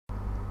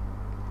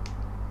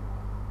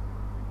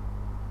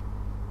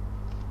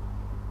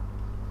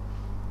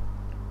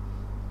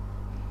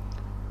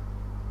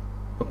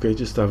Okay,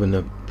 just having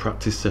a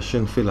practice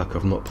session. Feel like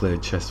I've not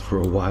played chess for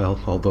a while,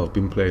 although I've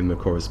been playing the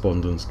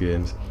correspondence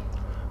games.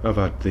 I've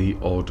had the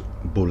odd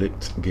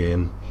bullet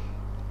game,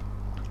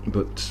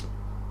 but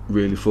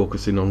really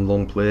focusing on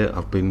long play.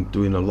 I've been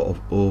doing a lot of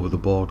over the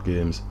board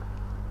games,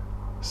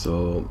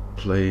 so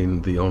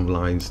playing the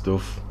online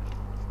stuff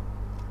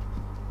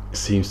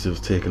seems to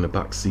have taken a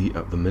back seat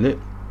at the minute.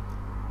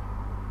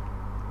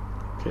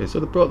 Okay, so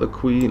they brought the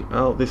queen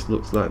out. This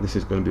looks like this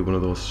is going to be one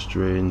of those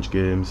strange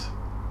games.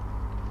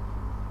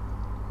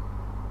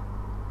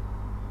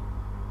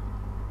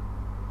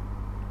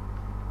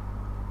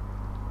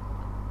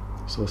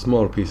 So a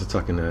smaller piece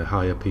attacking a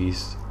higher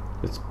piece.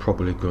 It's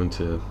probably going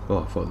to, oh,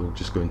 I thought they were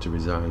just going to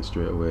resign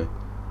straight away.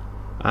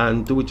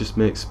 And do we just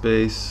make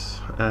space?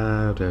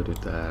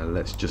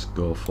 Let's just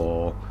go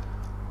for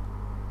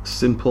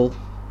simple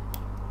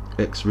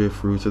X-ray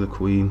through to the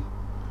queen.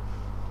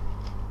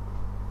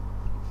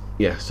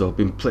 Yeah, so I've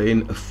been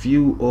playing a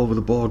few over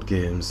the board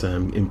games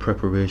in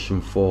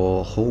preparation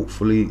for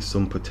hopefully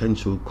some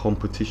potential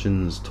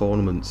competitions,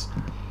 tournaments,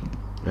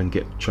 and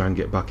try and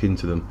get back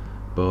into them.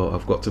 But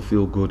I've got to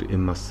feel good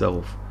in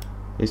myself.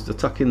 It's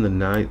attacking the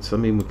knight. I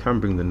mean, we can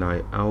bring the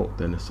knight out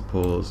then, I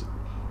suppose,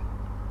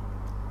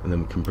 and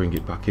then we can bring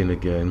it back in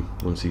again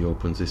once he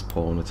opens this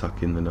pawn,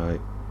 attacking the knight.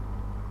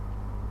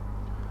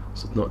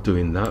 So not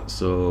doing that.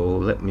 So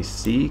let me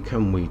see,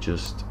 can we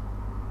just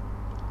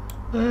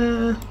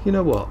you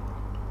know what,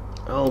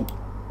 I'll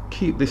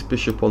keep this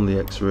bishop on the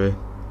X-ray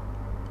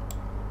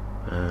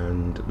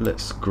and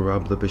let's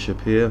grab the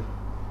bishop here.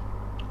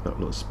 That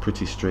looks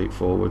pretty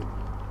straightforward.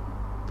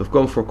 They've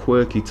gone for a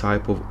quirky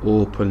type of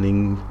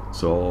opening,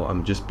 so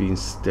I'm just being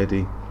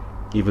steady.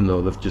 Even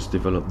though they've just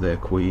developed their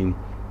queen,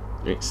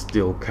 it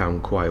still can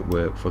quite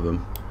work for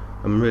them.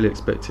 I'm really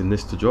expecting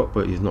this to drop,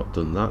 but he's not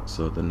done that,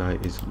 so the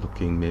knight is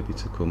looking maybe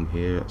to come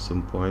here at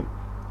some point.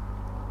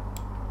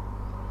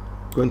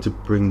 Going to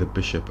bring the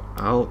bishop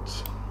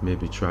out,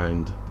 maybe try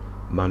and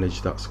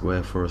manage that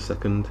square for a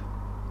second.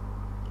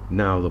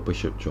 Now the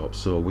bishop drops,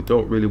 so we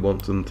don't really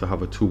want them to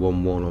have a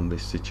 2-on-1 on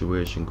this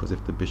situation, because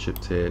if the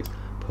bishop takes,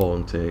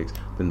 pawn takes,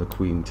 then the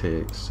queen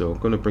takes. So I'm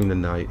going to bring the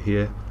knight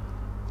here.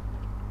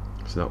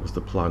 So that was the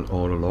plan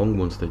all along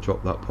once they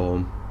drop that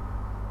pawn.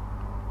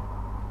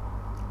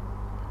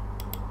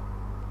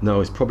 Now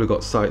he's probably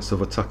got sights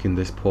of attacking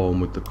this pawn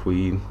with the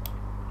queen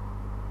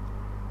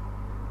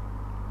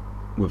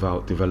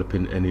without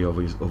developing any of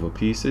his other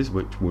pieces,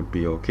 which would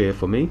be okay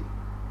for me.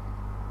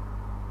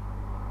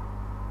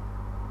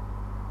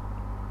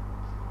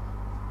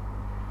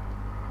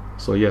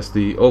 So yes,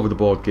 the over the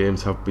board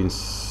games have been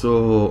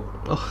so,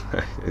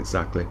 oh,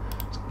 exactly,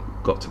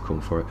 got to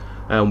come for it.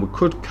 And we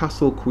could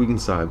castle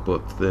queenside,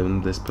 but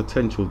then there's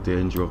potential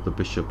danger of the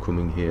bishop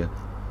coming here.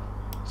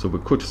 So we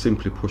could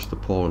simply push the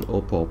pawn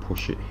up or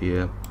push it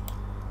here.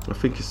 I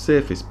think his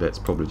safest bet's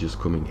probably just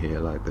coming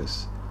here like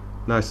this.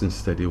 Nice and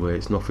steady way,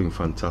 it's nothing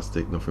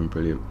fantastic, nothing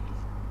brilliant.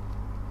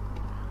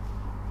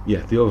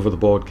 Yeah, the over the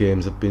board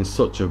games have been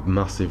such a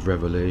massive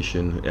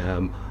revelation.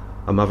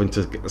 I'm having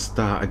to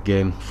start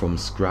again from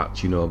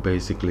scratch, you know,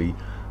 basically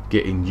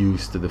getting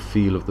used to the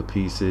feel of the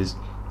pieces,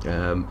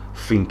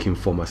 thinking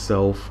for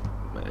myself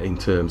in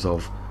terms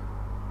of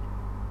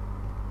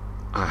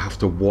I have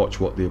to watch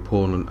what the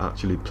opponent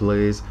actually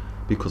plays,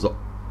 because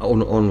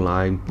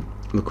online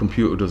the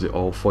computer does it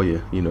all for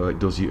you. You know, it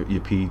does your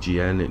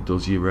PGN, it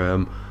does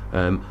your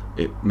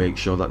it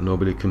makes sure that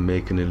nobody can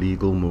make an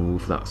illegal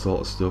move, that sort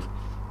of stuff.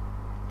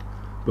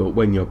 But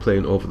when you're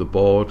playing over the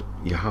board,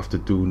 you have to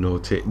do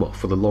well,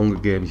 for the longer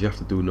games you have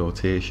to do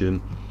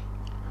notation.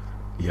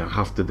 You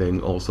have to then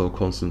also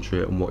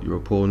concentrate on what your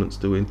opponent's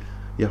doing.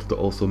 You have to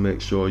also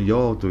make sure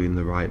you're doing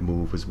the right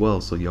move as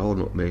well, so you're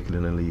not making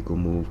an illegal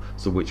move,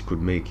 so which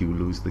could make you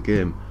lose the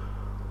game.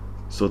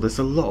 So there's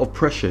a lot of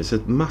pressure. It's a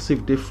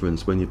massive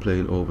difference when you're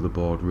playing over the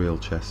board real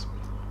chess.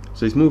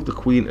 So he's moved the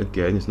queen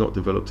again, he's not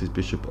developed his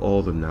bishop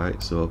or the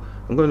knight, so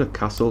I'm going to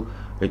castle.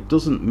 It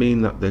doesn't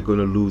mean that they're going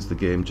to lose the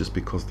game just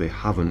because they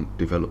haven't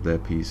developed their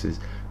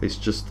pieces. It's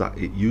just that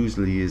it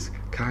usually is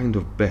kind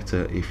of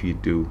better if you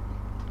do,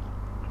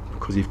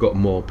 because you've got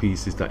more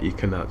pieces that you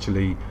can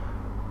actually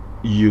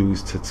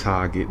use to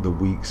target the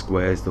weak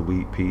squares, the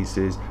weak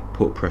pieces,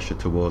 put pressure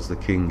towards the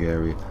king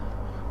area.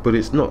 But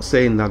it's not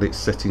saying that it's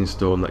set in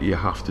stone that you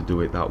have to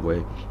do it that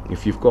way.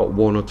 If you've got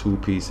one or two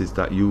pieces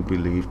that you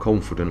believe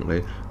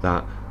confidently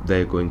that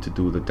they're going to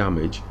do the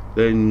damage,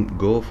 then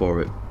go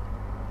for it.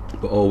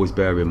 But always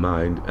bear in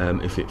mind,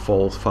 if it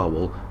falls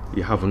foul,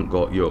 you haven't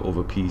got your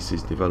other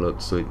pieces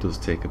developed, so it does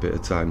take a bit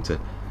of time to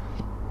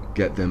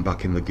get them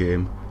back in the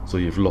game, so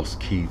you've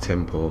lost key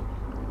tempo.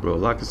 But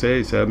like I say,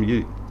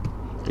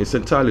 it's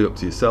entirely up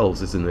to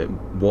yourselves, isn't it,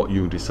 what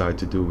you decide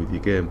to do with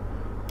your game.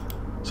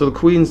 So the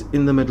queen's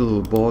in the middle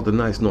of the board, the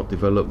knight's not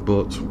developed,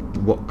 but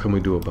what can we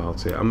do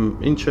about it?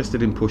 I'm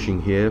interested in pushing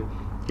here.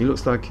 He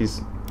looks like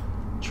he's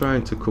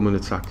trying to come and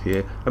attack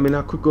here. I mean,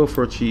 I could go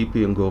for a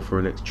cheapie and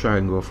try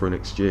and go for an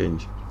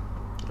exchange,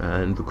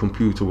 and the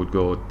computer would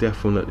go,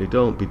 definitely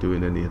don't be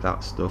doing any of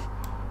that stuff.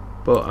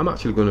 But I'm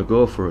actually going to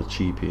go for a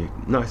cheapie,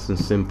 nice and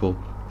simple,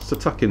 It's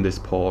attacking this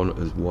pawn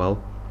as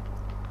well.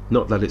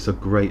 Not that it's a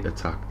great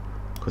attack,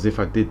 because if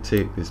I did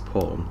take this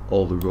pawn,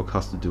 all the rook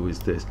has to do is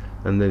this,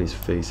 and then it's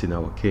facing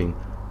our king.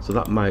 So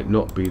that might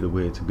not be the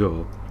way to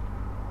go,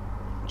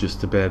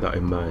 just to bear that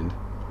in mind.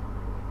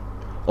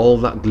 All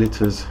that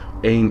glitters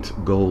ain't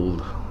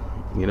gold,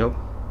 you know.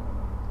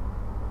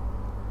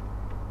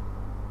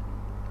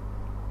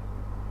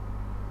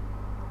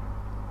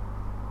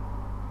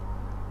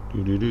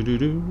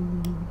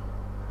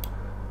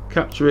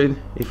 Capturing,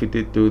 if he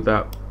did do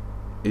that,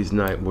 his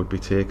knight would be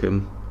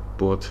taken,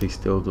 but he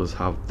still does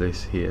have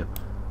this here,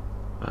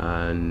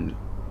 and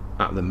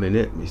at the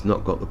minute he's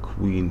not got the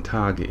queen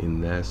target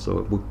in there, so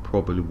it would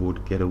probably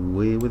get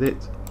away with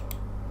it.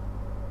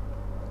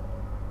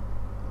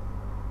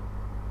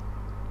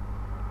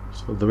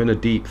 So they're in a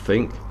deep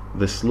think.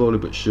 They're slowly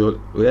but surely.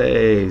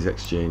 Hey, he's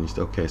exchanged.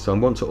 Okay, so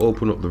I'm going to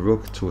open up the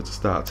rook to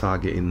start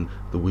targeting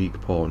the weak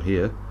pawn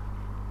here.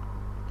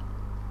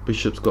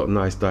 Bishop's got a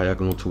nice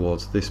diagonal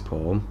towards this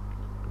pawn.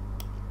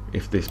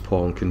 If this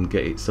pawn can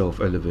get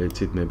itself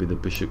elevated, maybe the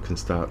bishop can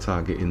start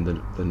targeting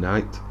the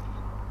knight.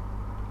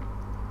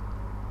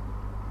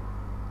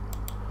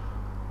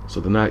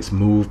 So the knight's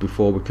moved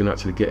before we can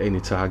actually get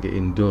any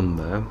targeting done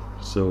there.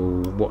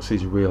 So what's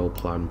his real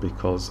plan?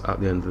 Because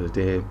at the end of the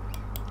day,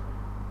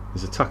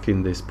 he's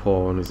attacking this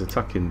pawn, he's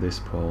attacking this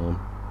pawn,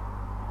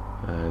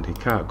 and he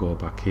can't go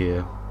back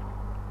here.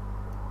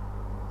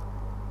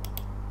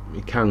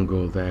 He can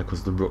go there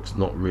because the rook's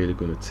not really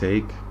going to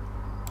take.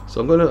 So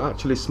I'm going to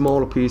actually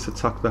smaller piece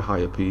attack the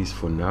higher piece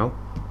for now.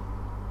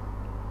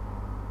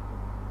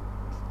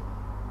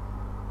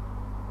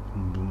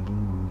 Boom, boom,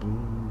 boom,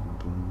 boom.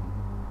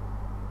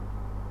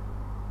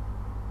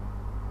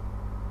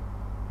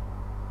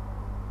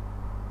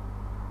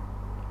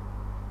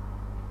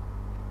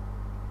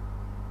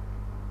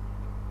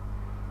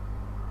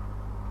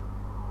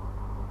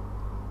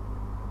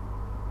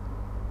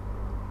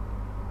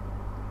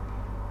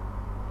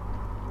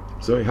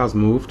 So he has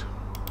moved.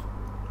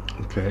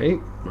 Okay,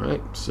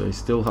 right, so he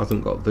still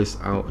hasn't got this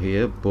out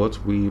here, but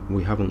we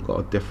haven't got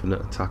a definite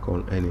attack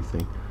on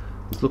anything.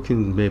 He's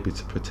looking maybe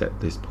to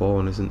protect this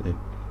pawn, isn't he?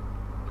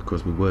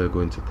 Because we were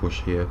going to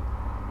push here.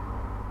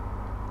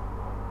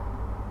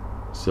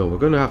 So we're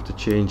going to have to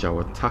change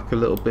our attack a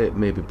little bit,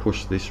 maybe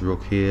push this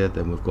rook here,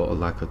 then we've got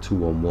like a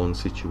 2-on-1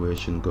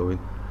 situation going.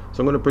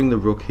 So I'm going to bring the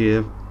rook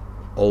here,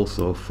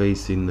 also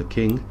facing the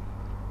king.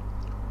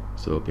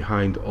 So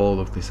behind all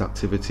of this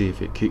activity,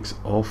 if it kicks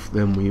off,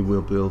 then we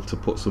will be able to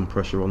put some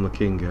pressure on the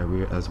king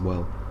area as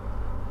well.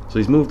 So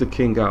he's moved the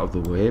king out of the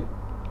way.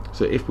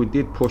 So if we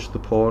did push the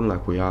pawn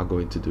like we are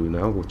going to do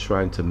now, we're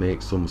trying to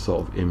make some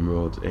sort of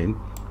inroads in.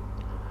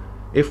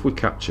 If we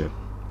capture,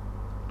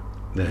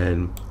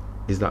 then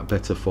is that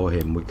better for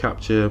him? We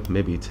capture,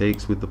 maybe he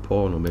takes with the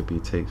pawn, or maybe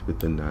he takes with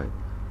the knight.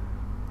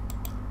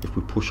 If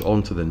we push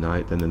onto the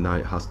knight, then the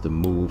knight has to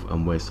move,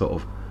 and we're sort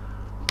of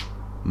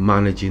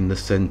managing the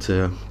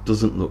center.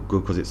 Doesn't look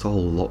good because it's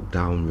all locked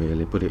down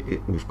really, but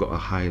we've got a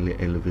highly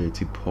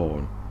elevated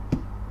pawn,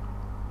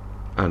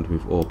 and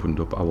we've opened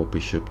up our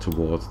bishop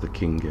towards the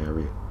king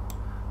area.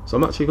 So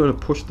I'm actually going to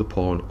push the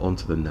pawn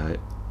onto the knight,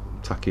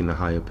 attacking the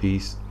higher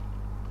piece,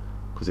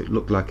 because it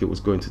looked like it was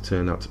going to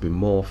turn out to be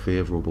more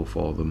favorable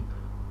for them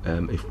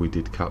if we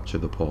did capture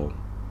the pawn.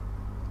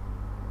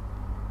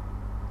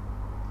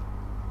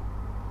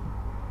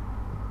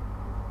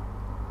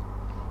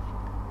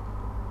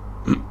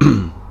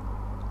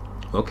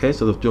 Okay,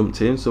 so they've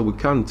jumped in, so we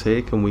can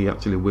take and we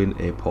actually win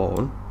a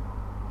pawn,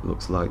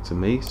 looks like to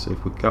me. So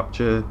if we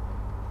capture,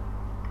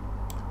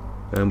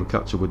 and we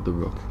capture with the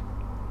rook.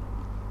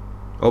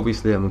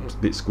 Obviously I'm a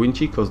bit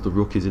squinchy because the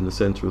rook is in the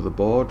center of the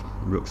board.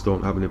 Rooks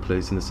don't have any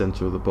place in the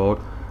center of the board,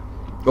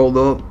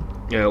 although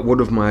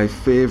one of my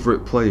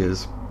favorite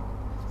players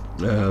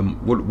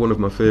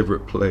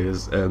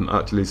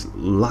actually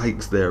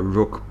likes their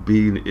rook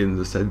being in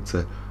the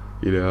center,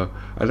 you know,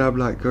 and I'm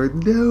like going,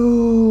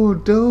 no,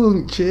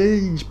 don't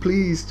change,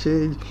 please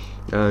change.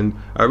 And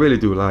I really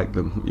do like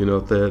them, you know,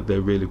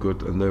 they're really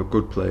good, and they're a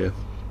good player,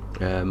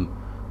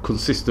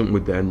 consistent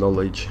with their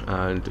knowledge,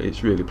 and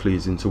it's really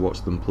pleasing to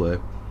watch them play.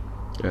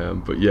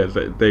 But yeah,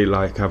 they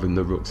like having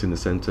the rooks in the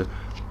center.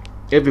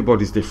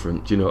 Everybody's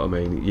different, you know what I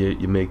mean?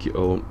 You make your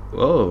own.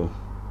 Oh,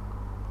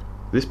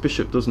 this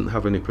bishop doesn't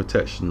have any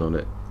protection on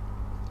it,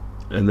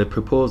 and they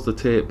propose the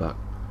take back.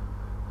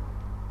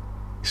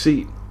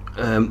 See,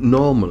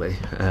 normally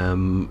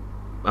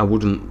I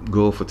wouldn't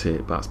go for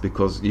take backs,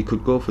 because you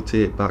could go for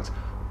take backs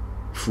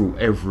through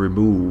every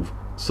move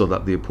so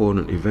that the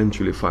opponent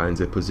eventually finds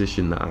a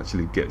position that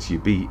actually gets you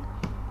beat.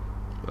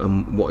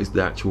 What is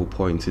the actual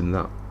point in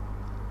that?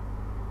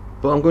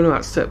 But I'm going to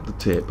accept the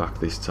take back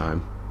this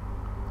time,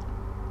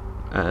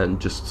 and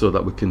just so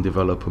that we can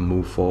develop and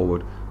move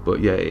forward. But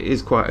yeah, it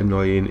is quite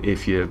annoying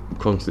if you're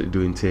constantly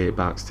doing take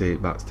backs,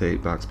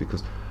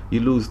 because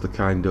you lose the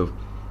kind of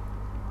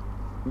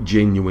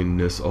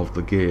genuineness of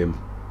the game.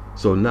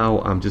 So now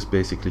I'm just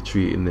basically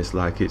treating this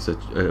like it's a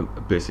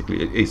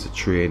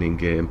training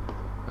game.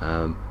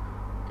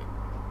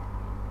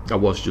 I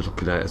was just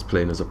looking at it as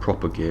playing as a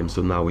proper game,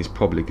 so now he's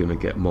probably going to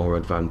get more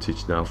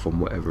advantage now from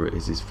whatever it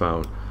is he's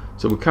found.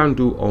 So we can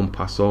do en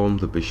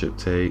passant, the bishop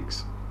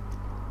takes,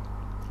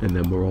 and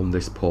then we're on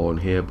this pawn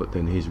here, but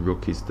then his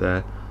rook is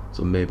there,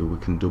 so maybe we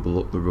can double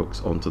up the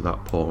rooks onto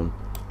that pawn.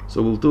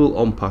 So we'll do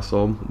en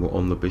passant, we're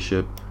on the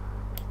bishop.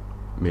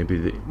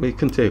 Maybe we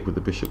can take with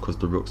the bishop because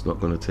the rook's not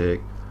going to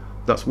take.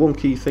 That's one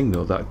key thing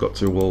though that I've got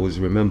to always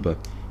remember,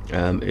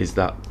 is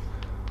that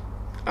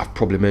I've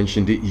probably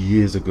mentioned it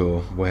years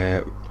ago,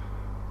 where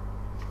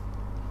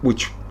we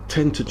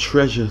tend to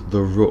treasure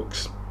the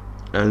rooks,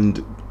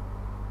 and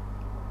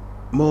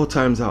more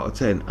times out of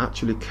 10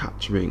 actually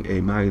capturing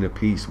a minor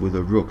piece with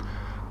a rook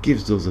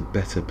gives us a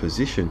better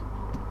position.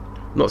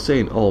 Not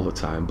saying all the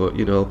time, but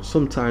you know,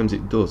 sometimes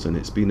it does, and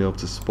it's being able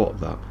to spot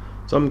that.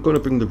 So I'm going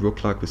to bring the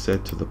rook, like we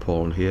said, to the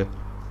pawn here.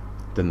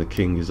 Then the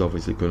king is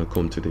obviously going to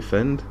come to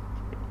defend.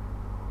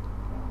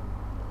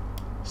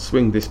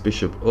 Swing this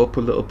bishop up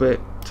a little bit,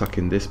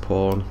 attacking this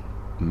pawn.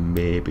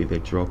 Maybe they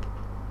drop,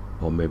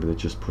 or maybe they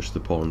just push the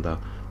pawn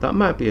down. That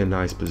might be a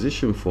nice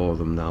position for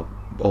them now,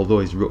 although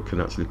his rook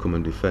can actually come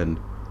and defend.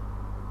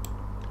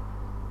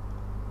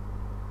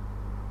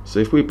 So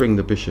if we bring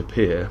the bishop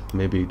here,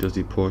 maybe does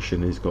he push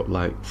and he's got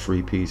like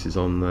 3 pieces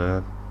on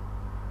there.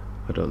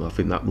 I don't know, I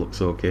think that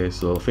looks okay.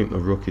 So I think the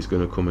rook is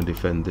going to come and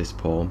defend this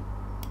pawn.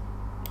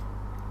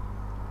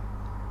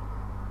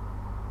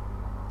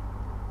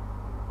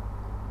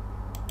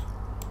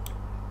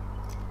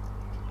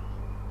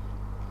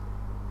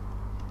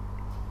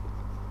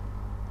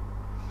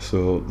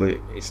 So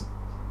it's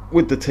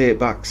with the take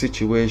back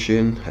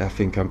situation, I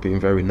think I'm being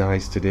very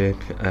nice today.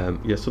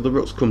 Yeah, so the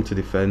rook's come to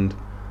defend,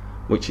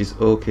 which is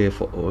okay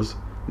for us.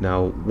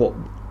 Now what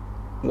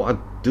I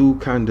do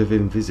kind of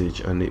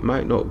envisage, and it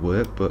might not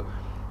work, but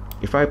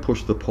if I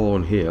push the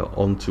pawn here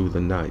onto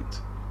the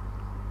knight,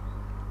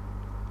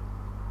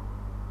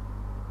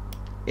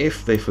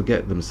 if they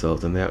forget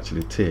themselves and they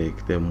actually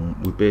take,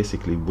 then we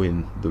basically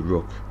win the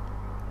rook.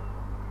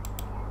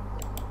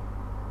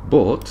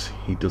 But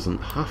he doesn't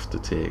have to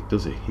take,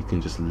 does he? He can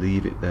just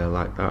leave it there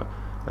like that,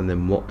 and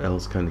then what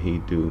else can he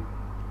do?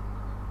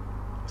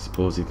 I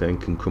suppose he then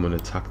can come and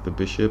attack the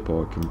bishop,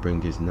 or can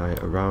bring his knight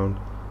around.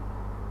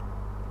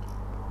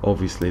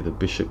 Obviously the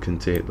bishop can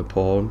take the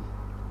pawn,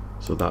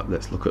 so that,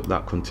 let's look at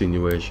that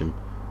continuation.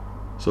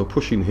 So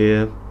pushing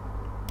here,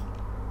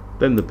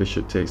 then the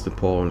bishop takes the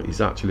pawn. He's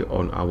actually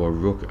on our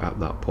rook at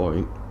that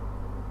point.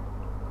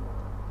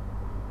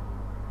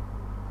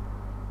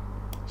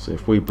 So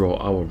if we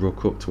brought our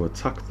rook up to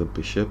attack the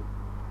bishop,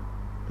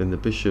 then the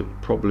bishop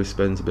probably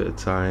spends a bit of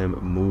time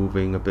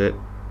moving a bit,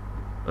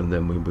 and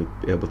then we would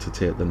be able to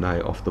take the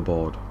knight off the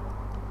board.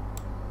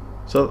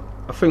 So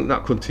I think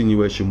that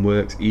continuation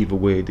works either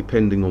way,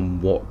 depending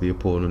on what the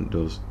opponent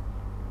does.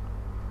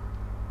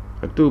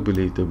 I do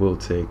believe they will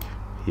take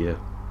here,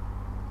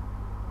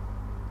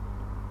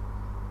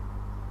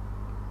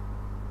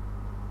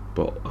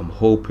 but I'm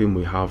hoping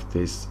we have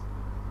this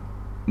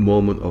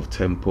moment of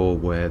tempo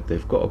where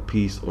they've got a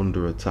piece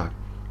under attack.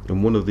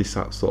 And one of these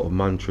sort of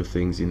mantra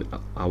things in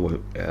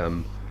our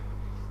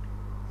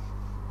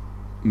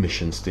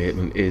mission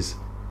statement is,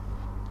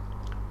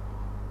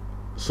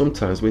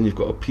 sometimes when you've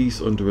got a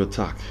piece under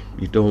attack,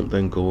 you don't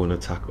then go and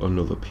attack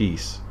another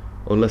piece,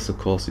 unless of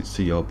course it's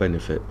to your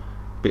benefit.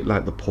 A bit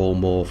like the Paul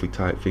Morphy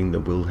type thing, the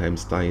Wilhelm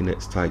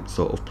Steinitz type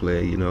sort of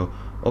play, you know.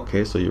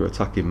 Okay, so you're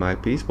attacking my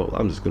piece, but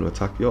I'm just going to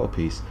attack your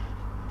piece,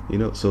 you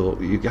know. So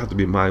you have to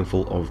be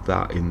mindful of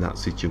that in that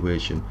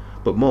situation.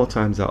 But more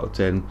times out of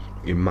 10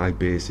 in my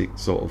basic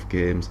sort of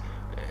games,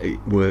 it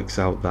works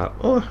out that,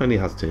 oh, and he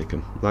has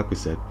taken, like we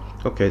said.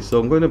 Okay, so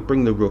I'm going to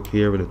bring the rook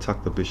here and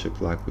attack the bishop,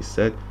 like we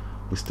said.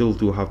 We still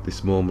do have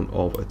this moment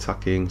of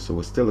attacking, so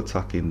we're still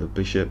attacking the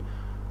bishop.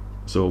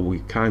 So we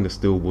kind of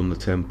still won the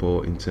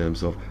tempo in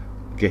terms of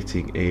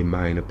getting a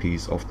minor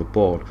piece off the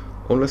board,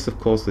 unless of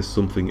course there's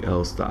something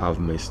else that I've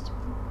missed.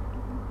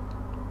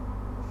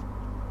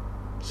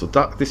 So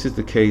that this is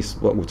the case.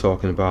 What we're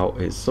talking about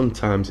is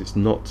sometimes it's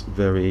not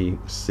very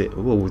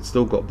well, we've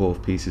still got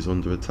both pieces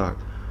under attack,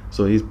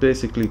 so he's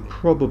basically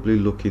probably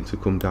looking to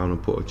come down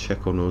and put a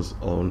check on us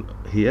on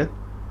here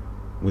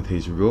with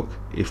his rook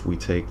if we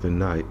take the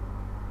knight.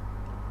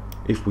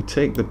 If we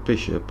take the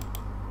bishop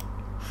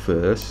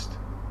first,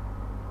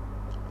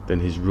 then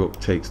his rook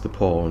takes the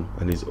pawn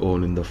and is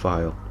owning the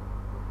file.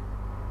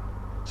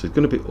 So he's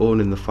going to be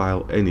owning the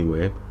file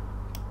anyway.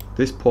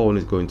 This pawn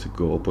is going to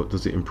go, but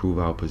does it improve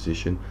our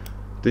position?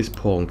 This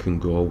pawn can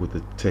go with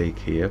the take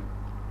here.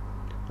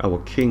 Our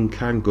king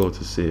can go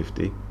to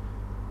safety,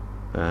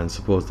 and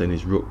suppose then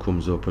his rook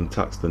comes up and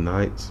attacks the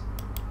knight,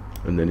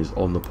 and then is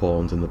on the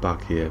pawns in the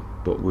back here.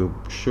 But we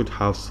should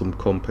have some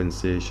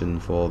compensation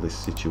for this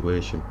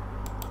situation.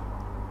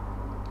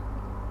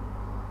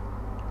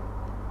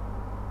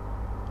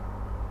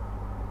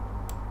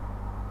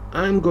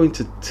 I'm going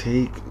to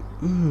take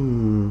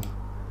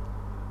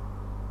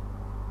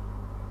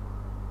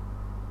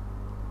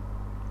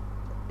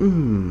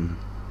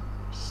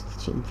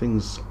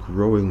something's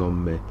growing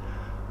on me.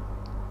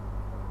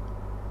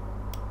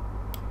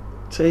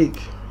 Take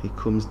he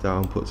comes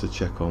down, puts a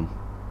check on.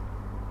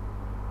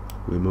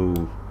 We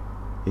move.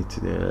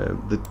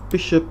 The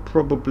bishop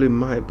probably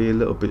might be a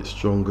little bit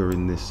stronger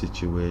in this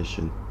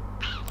situation.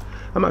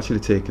 I'm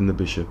actually taking the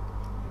bishop.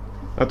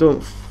 I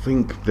don't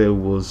think there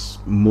was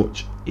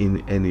much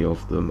in any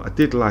of them. I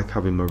did like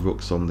having my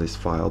rooks on this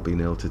file,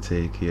 being able to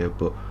take here,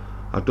 but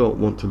I don't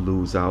want to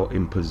lose out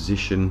in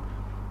position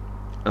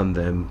and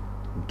then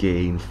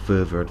gain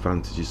further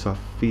advantages. So I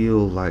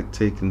feel like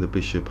taking the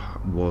bishop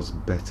was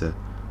better.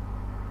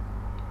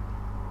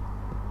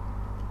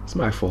 It's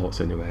my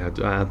thoughts anyway.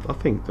 I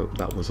think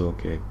that was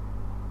okay.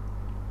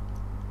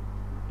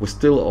 We're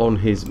still on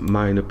his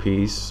minor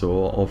piece,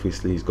 so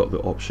obviously he's got the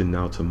option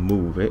now to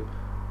move it.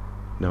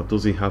 Now,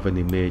 does he have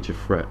any major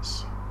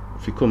threats?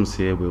 If he comes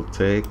here, we'll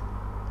take.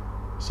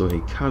 So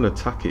he can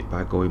attack it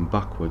by going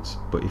backwards,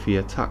 but if he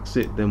attacks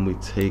it, then we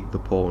take the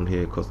pawn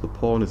here, because the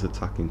pawn is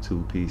attacking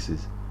two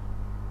pieces.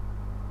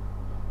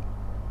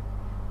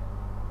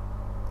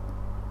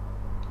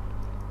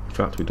 In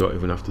fact, we don't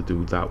even have to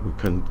do that. We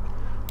can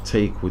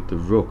take with the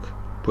rook,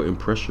 putting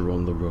pressure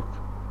on the rook.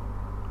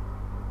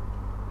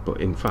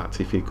 But in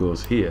fact, if he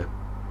goes here,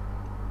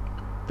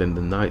 then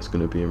the knight's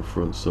going to be in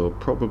front, so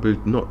probably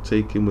not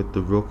taking with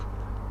the rook,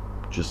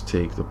 just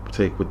take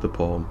with the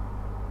pawn,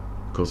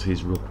 because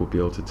his rook will be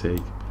able to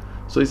take.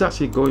 So he's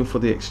actually going for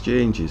the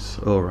exchanges.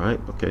 All right,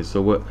 okay,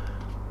 so we're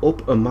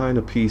up a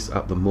minor piece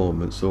at the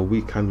moment, so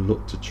we can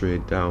look to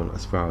trade down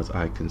as far as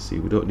I can see.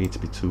 We don't need to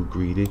be too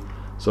greedy,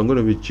 so I'm going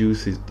to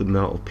reduce the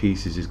amount of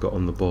pieces he's got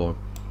on the board.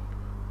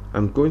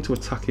 I'm going to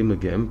attack him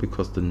again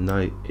because the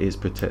knight is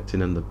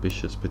protecting and the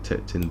bishop's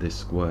protecting this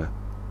square.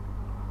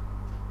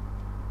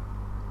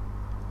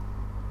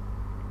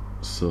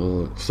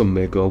 So some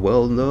may go,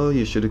 well, no,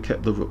 you should have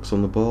kept the rooks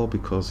on the board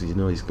because, you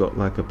know, he's got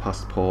like a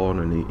passed pawn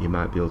and he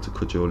might be able to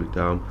cajole it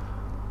down.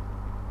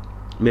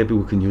 Maybe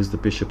we can use the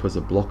bishop as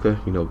a blocker,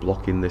 you know,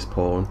 blocking this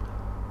pawn,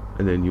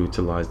 and then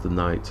utilize the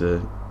knight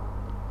to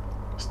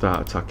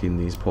start attacking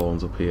these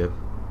pawns up here.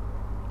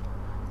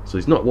 So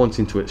he's not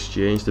wanting to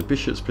exchange. The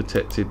bishop's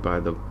protected by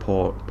the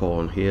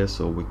pawn here,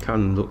 so we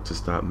can look to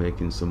start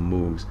making some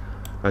moves.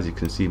 As you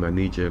can see, my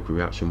knee-jerk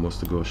reaction was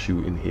to go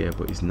shooting here,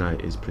 but his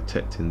knight is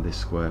protecting this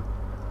square.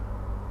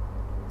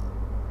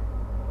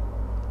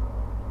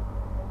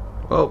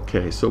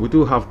 Okay, so we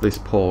do have this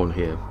pawn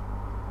here,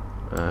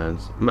 and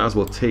might as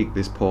well take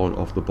this pawn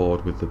off the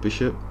board with the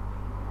bishop.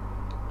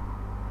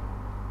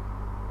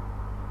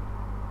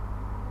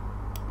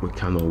 We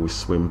can always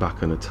swing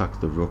back and attack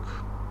the rook.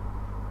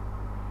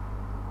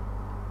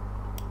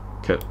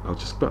 Okay, I was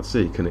just about to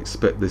say, you can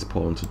expect this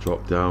pawn to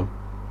drop down.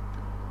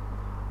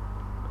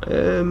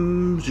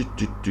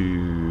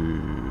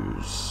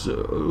 So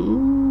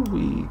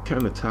we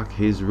can attack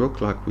his rook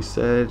like we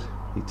said.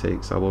 He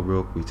takes our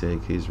rook, we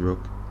take his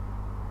rook.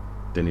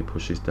 Then he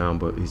pushes down,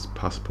 but his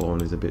passed pawn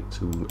is a bit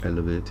too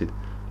elevated.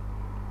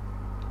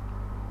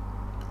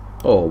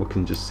 Or we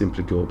can just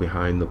simply go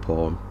behind the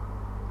pawn.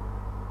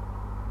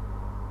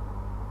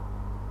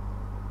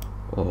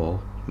 Or,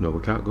 no,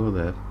 we can't go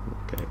there.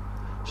 Okay.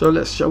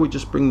 So shall we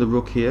just bring the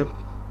rook here?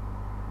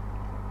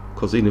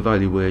 Because in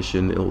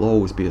evaluation, it'll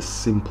always be a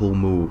simple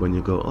move when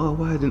you go, oh,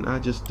 why didn't I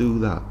just do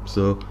that?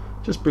 So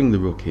just bring the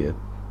rook here.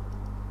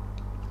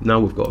 Now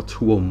we've got a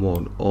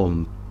 2-on-1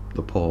 on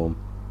the pawn.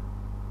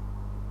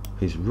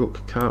 His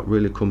rook can't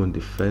really come and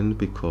defend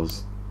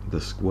because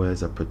the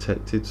squares are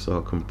protected, so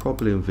I can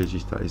probably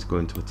envisage that he's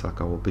going to attack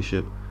our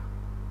bishop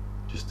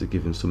just to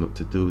give him something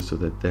to do, so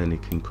that then he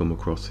can come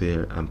across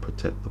here and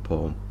protect the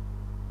pawn.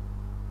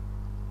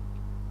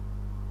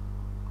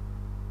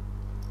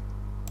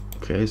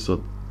 Okay,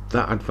 so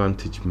that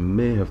advantage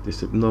may have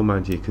disappeared. No,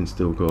 mind you, he can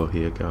still go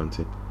here, can't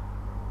he?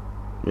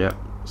 Yeah,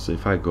 so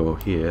if I go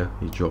here,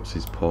 he drops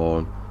his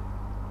pawn,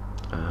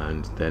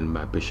 and then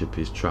my bishop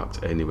is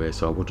trapped anyway,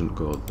 so I wouldn't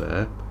go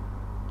there.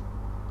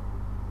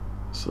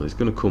 So he's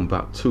going to come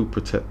back to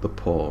protect the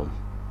pawn.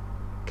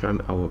 Can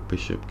our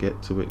bishop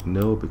get to it?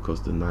 No,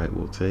 because the knight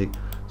will take.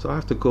 So I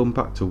have to come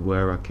back to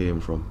where I came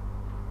from.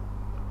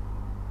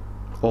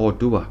 Or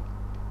do I?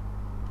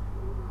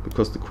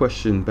 Because the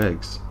question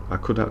begs, I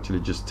could actually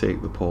just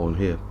take the pawn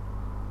here.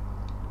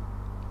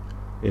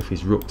 If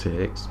his rook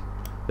takes,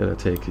 then I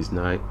take his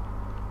knight.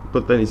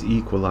 But then he's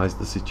equalised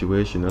the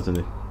situation, hasn't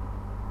he?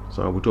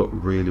 So I don't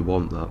really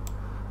want that.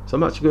 So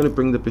I'm actually going to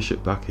bring the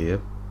bishop back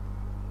here.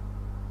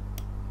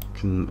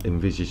 Can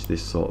envisage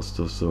this sort of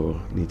stuff,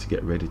 so I need to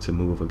get ready to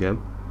move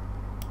again.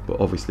 But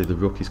obviously the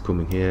rook is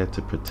coming here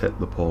to protect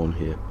the pawn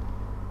here.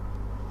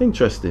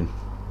 Interesting.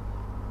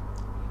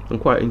 I'm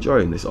quite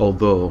enjoying this,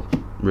 although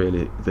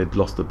really they'd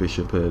lost the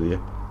bishop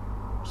earlier,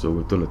 so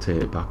we've done a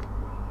take back.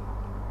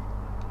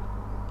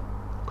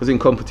 Because in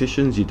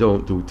competitions you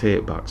don't do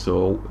take back,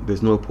 so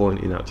there's no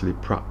point in actually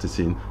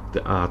practicing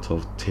the art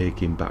of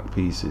taking back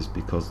pieces,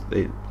 because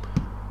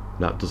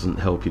that doesn't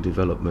help your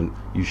development.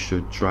 You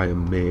should try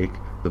and make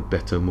the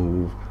better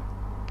move,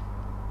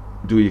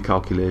 do your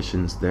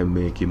calculations, then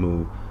make your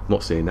move. I'm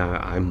not saying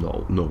I'm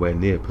nowhere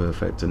near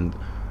perfect, and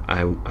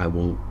I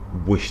will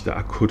wish that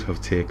I could have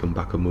taken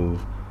back a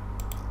move.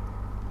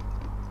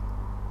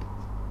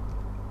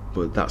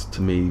 but that's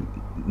to me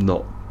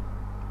not,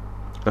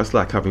 that's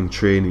like having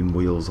training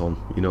wheels on,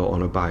 you know,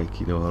 on a bike,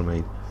 you know what I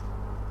mean.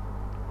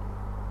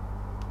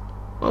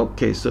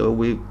 Okay, so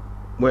we're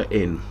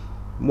in.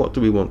 What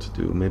do we want to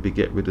do? Maybe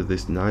get rid of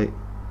this knight.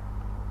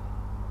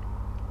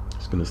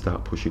 It's going to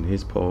start pushing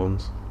his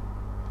pawns.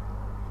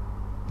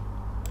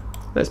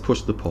 Let's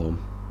push the pawn.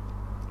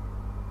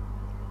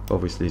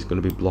 Obviously he's going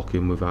to be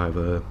blocking with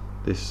either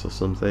this or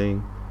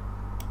something.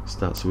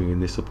 Start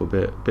swinging this up a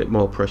bit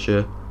more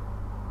pressure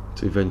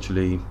to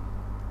eventually,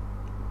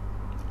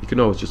 you can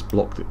always just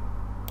block it.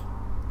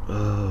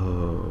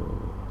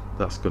 Oh,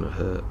 that's going to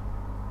hurt.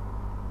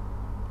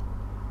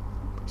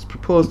 He's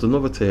proposed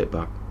another take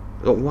back.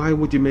 Why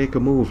would you make a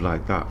move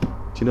like that? Do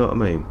you know what I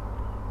mean?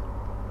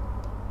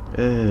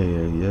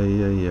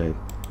 Yeah.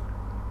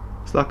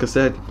 It's like I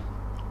said,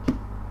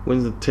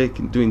 when they're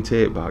doing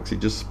take backs, it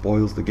just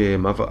spoils the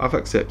game. I've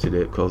accepted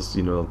it because,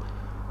 you know,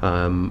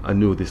 I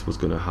knew this was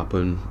going to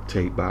happen.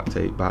 Take back.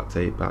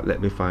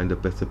 Let me find a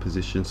better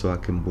position so I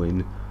can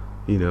win,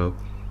 you know.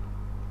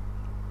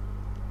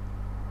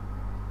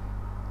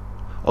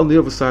 On the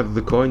other side of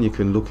the coin, you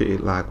can look at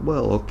it like,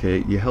 well,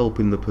 okay, you're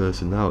helping the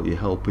person out, you're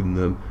helping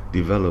them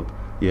develop,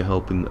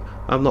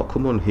 I've not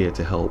come on here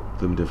to help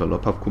them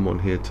develop, I've come on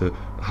here to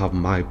have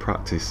my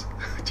practice.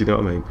 Do you know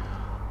what I mean?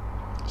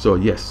 So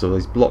yes, so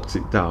he's blocked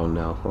it down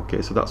now.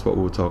 Okay, so that's what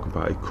we were talking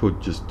about. He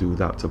could just do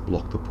that to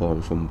block the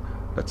pawn from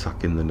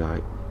attacking the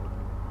knight.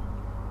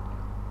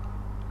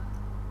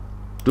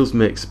 Does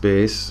make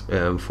space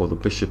for the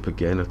bishop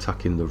again,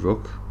 attacking the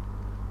rook.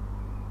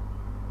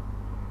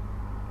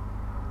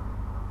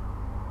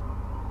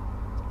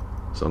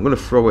 So I'm going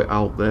to throw it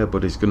out there,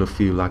 but it's going to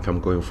feel like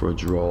I'm going for a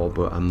draw,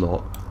 but I'm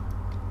not.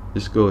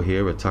 Just go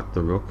here, attack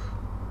the rook.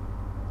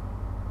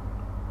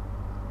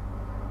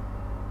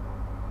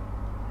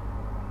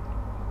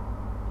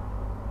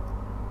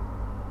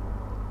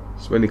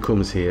 So when he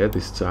comes here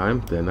this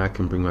time, then I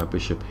can bring my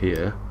bishop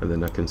here, and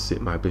then I can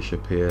sit my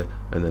bishop here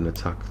and then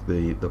attack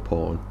the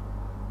pawn.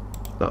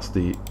 That's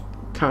the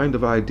kind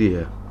of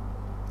idea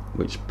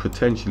which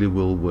potentially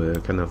will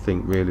work, and I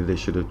think really they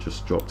should have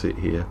just dropped it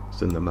here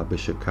so that my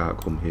bishop can't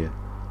come here.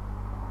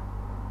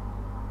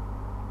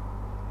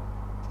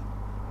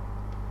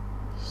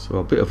 So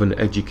a bit of an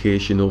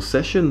educational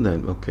session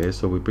then. Okay,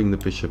 so we bring the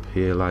bishop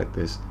here like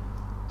this.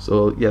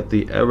 So yeah,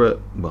 the error,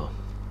 well,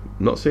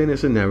 I'm not saying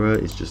it's an error,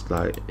 it's just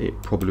like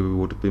it probably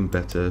would have been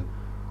better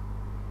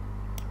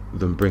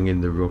than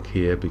bringing the rook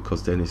here,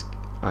 because then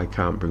I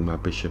can't bring my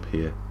bishop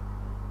here.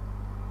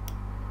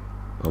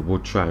 I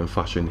would try and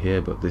fashion here,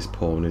 but this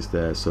pawn is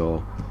there,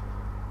 so,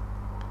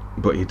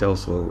 but he'd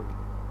also,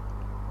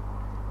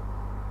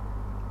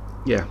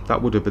 yeah,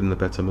 that would have been the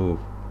better move.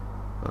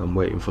 I'm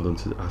waiting for them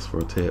to ask for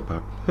a take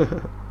back.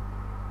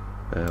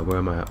 Where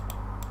am I at?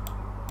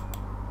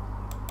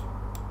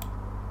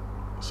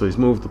 So he's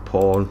moved the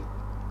pawn.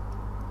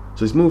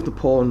 So he's moved the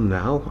pawn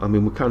now. I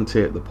mean, we can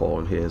take the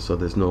pawn here, so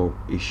there's no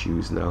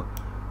issues now.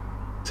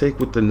 Take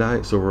with the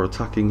knight, so we're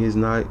attacking his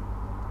knight.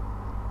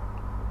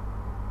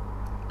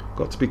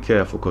 Got to be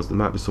careful because there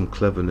might be some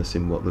cleverness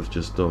in what they've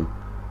just done.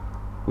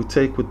 We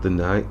take with the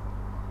knight.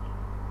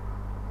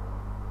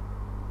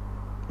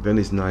 Then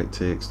his knight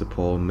takes the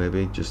pawn,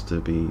 maybe, just to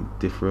be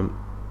different.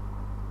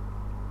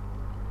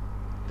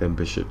 Then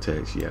bishop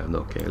takes, yeah,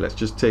 okay, let's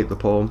just take the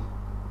pawn.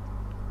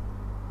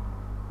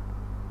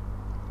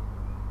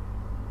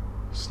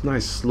 It's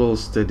nice, slow,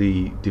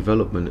 steady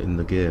development in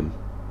the game.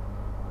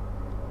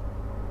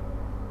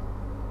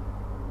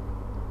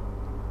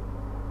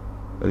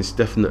 And it's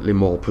definitely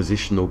more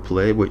positional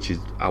play, which is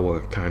our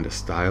kind of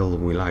style,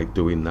 and we like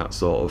doing that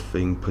sort of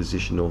thing,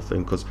 positional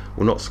thing, because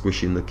we're not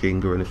squishing the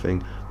king or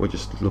anything, we're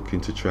just looking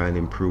to try and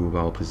improve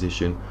our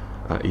position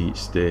at each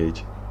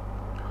stage.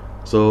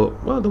 So,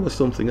 well, there was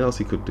something else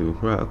he could do,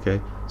 right? Okay,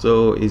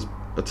 so he's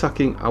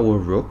attacking our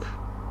rook,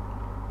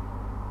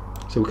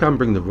 so we can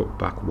bring the rook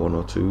back one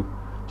or two,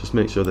 just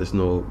make sure there's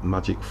no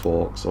magic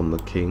forks on the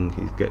king.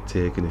 He'll get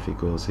taken if he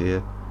goes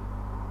here.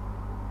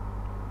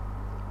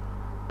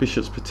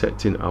 Bishop's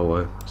protecting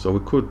our, so we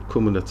could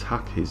come and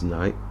attack his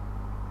knight.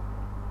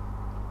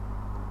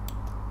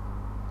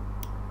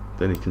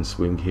 Then he can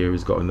swing here.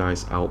 He's got a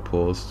nice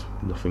outpost,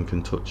 nothing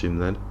can touch him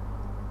then.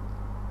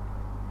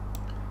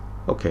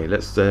 Okay,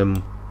 let's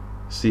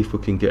see if we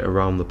can get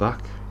around the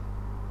back.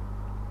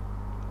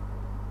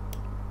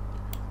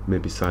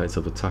 Maybe sides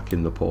of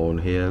attacking the pawn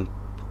here,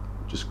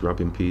 just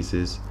grabbing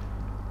pieces.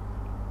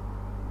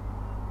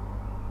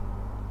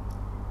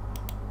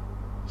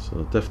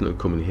 So definitely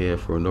coming here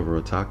for another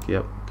attack.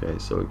 Yep. Okay,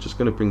 so just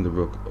going to bring the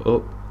rook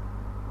up,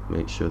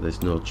 make sure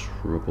there's no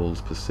troubles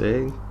per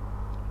se.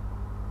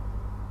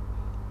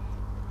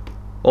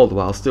 All the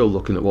while still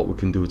looking at what we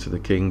can do to the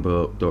king,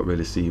 but don't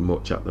really see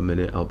much at the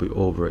minute. I'll be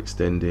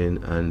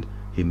overextending and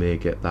he may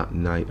get that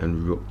knight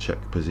and rook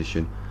check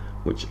position,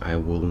 which I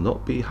will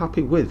not be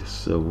happy with.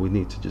 So we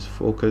need to just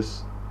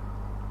focus.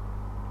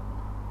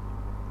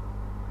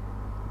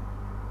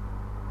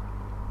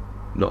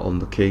 Not on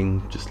the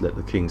king, just let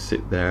the king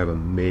sit there,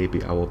 and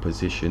maybe our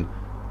position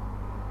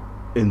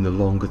in the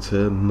longer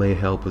term may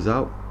help us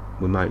out.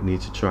 we might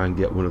need to try and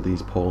get one of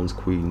these pawns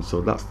queens.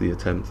 So that's the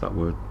attempt that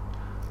we're...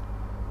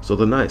 So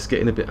the knight's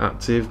getting a bit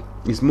active.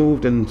 He's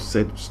moved and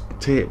said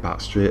take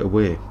back straight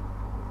away.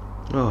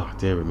 Oh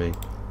dear me,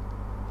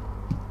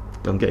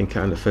 I'm getting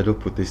kind of fed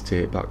up with this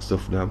take back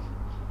stuff now.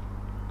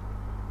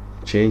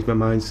 Change my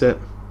mindset.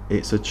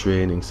 It's a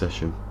training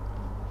session.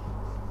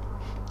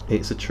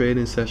 It's a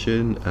training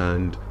session,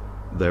 and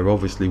they're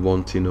obviously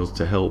wanting us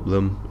to help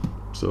them,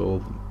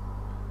 so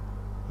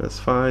that's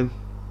fine.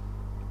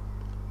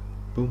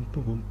 Boom,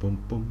 boom,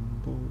 boom,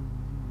 boom, boom.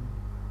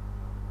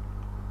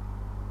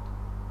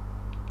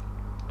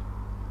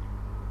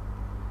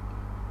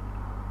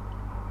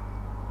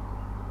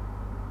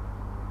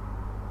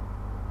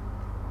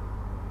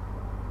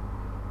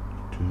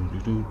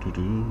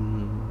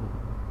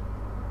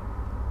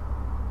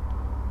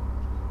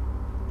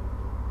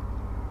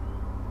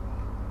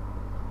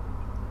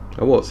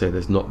 I won't say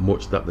there's not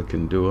much that they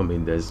can do. I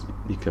mean,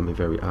 you can be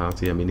very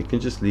arty. I mean, he can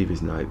just leave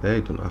his knight there,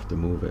 you don't have to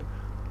move it.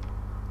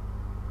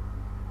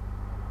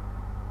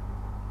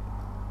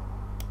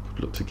 Could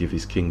look to give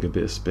his king a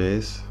bit of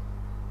space.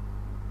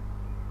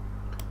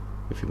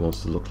 If he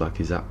wants to look like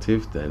he's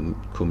active, then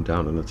come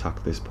down and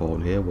attack this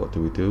pawn here. What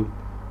do?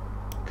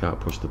 Can't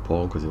push the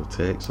pawn because he'll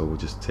take, so we'll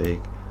just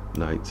take.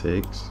 Knight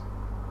takes.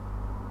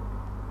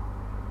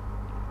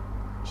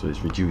 So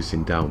he's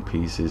reducing down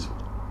pieces.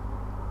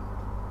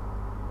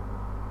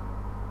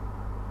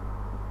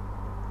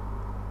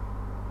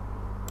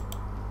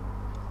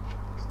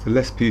 The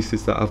less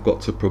pieces that I've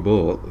got to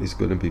promote is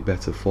going to be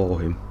better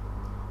for him.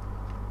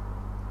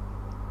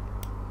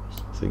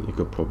 So I think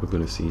you're probably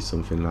going to see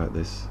something like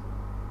this.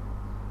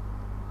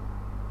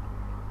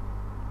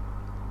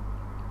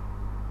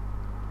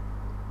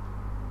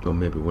 Or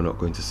maybe we're not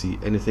going to see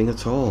anything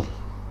at all.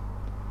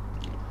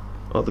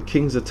 Oh, the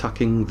king's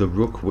attacking the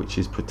rook, which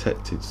is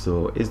protected.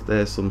 So is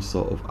there some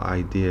sort of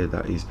idea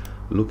that he's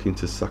looking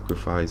to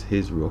sacrifice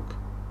his rook?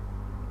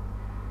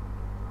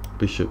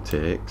 Bishop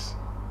takes.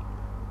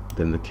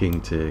 Then the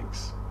king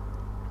takes.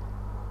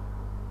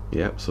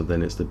 Yep, so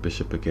then it's the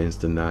bishop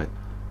against the knight.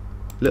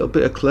 Little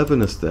bit of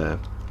cleverness there.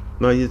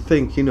 Now you'd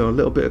think, you know, a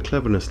little bit of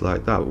cleverness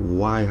like that,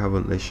 why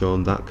haven't they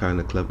shown that kind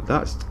of clever?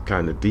 That's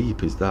kind of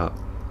deep, is that?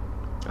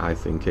 I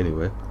think,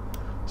 anyway.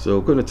 So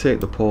we're going to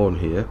take the pawn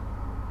here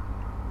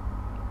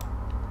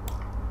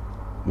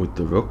with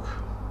the rook.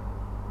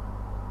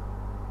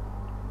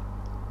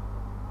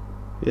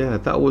 Yeah,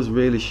 that was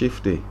really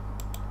shifty.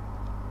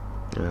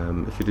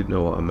 If you didn't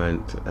know what I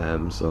meant,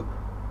 so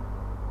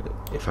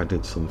if I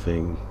did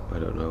something, I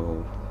don't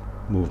know,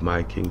 move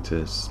my king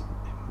to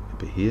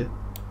maybe here,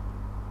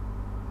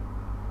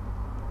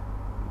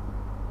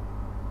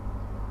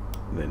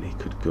 then he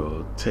could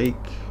go take.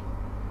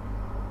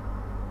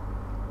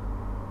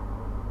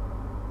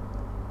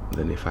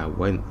 Then if I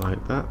went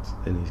like that,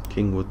 then his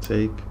king would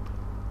take.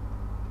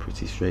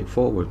 Pretty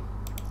straightforward.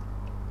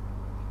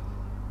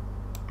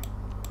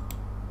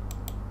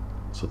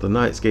 So the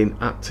knight's getting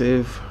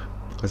active.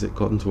 Has it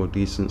gotten to a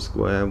decent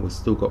square? We've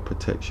still got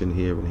protection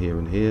here and here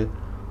and here.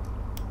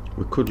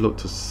 We could look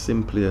to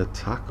simply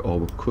attack, or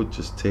we could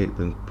just take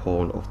the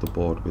pawn off the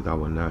board with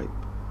our knight.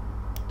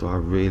 Do I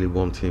really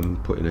want him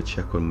putting a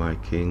check on my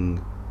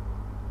king?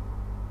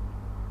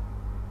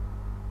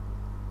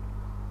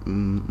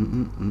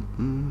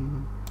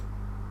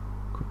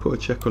 Could put a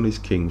check on his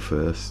king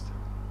first.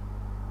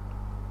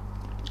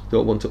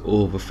 Don't want to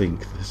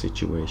overthink the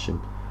situation.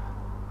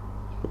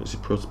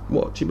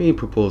 What do you mean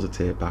propose a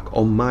take back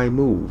on my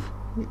move?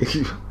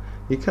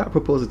 You can't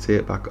propose a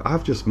take back.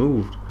 I've just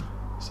moved.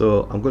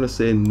 So I'm going to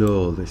say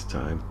no this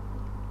time.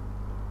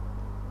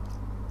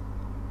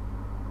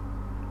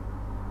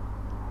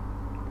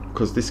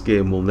 Because this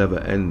game will never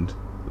end.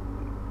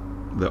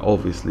 They're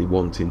obviously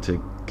wanting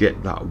to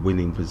get that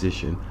winning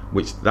position,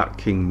 which that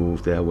king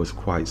move there was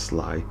quite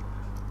sly.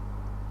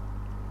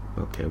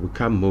 Okay, we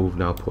can move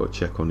now, put a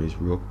check on his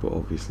rook, but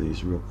obviously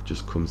his rook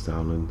just comes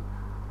down and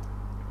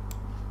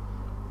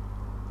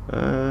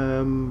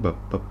I'm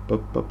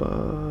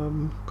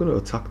gonna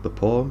attack the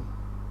pawn.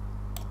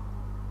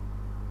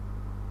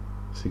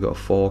 So he got a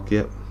fork.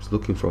 Yep, he's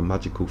looking for a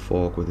magical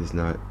fork with his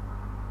knight.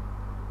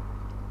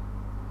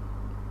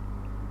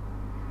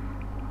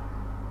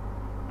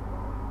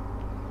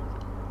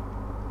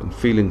 I'm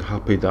feeling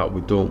happy that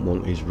we don't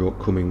want his rook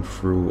coming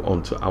through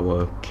onto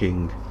our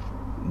king,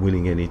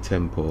 winning any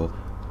tempo.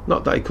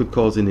 Not that it could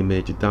cause any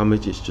major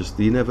damage, it's just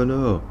you never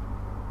know.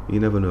 You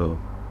never know.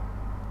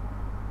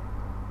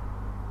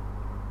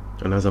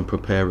 And as I'm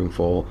preparing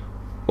for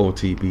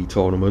OTB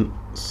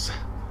tournaments,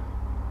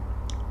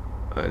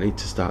 I need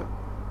to start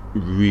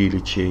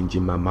really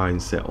changing my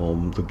mindset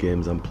on the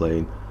games I'm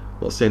playing. I'm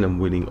not saying I'm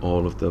winning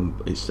all of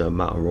them, it's a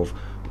matter of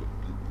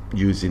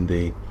using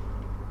the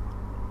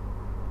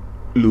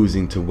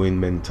losing to win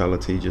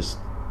mentality, just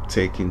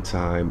taking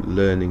time,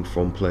 learning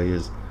from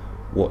players,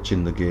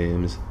 watching the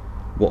games,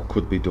 what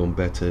could be done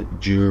better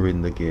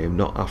during the game,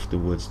 not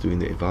afterwards, doing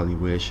the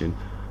evaluation.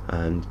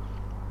 And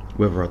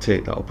whether I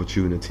take that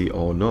opportunity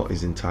or not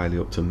is entirely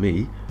up to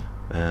me,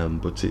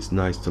 but it's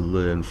nice to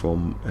learn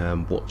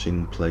from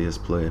watching players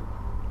play.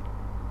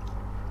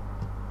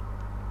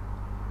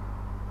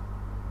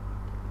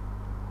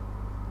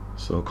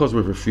 So because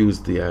we've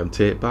refused the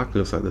take back,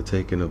 looks like they're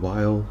taking a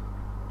while.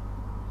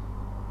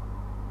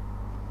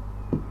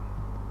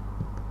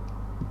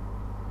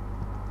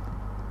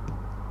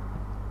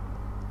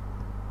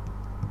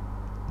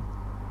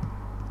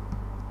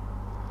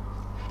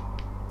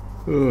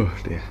 Oh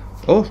dear.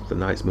 Oh, the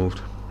knight's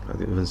moved. I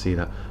didn't even see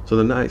that. So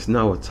the knight's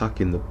now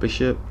attacking the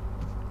bishop.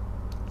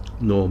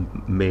 No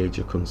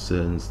major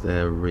concerns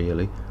there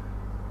really.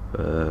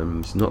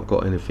 It's not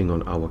got anything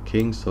on our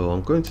king, so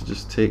I'm going to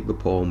just take the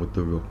pawn with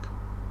the rook.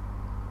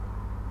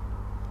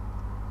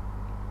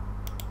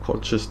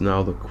 Conscious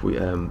now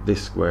that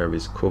this square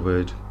is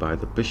covered by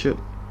the bishop,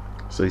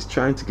 so he's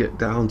trying to get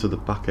down to the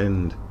back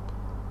end.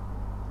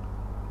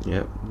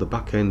 Yeah, the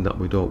back end that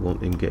we don't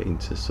want him getting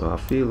to. So I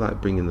feel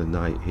like bringing the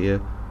knight here,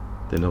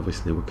 then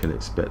obviously we can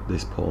expect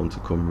this pawn to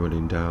come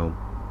running down.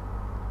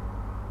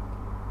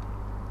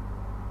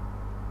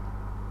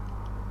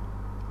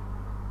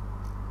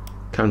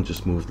 Can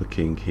just move the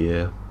king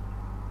here,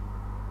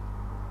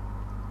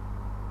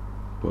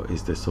 but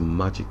is there some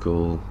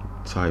magical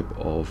type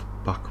of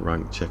back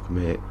rank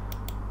checkmate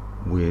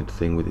weird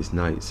thing with his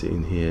knight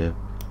sitting here,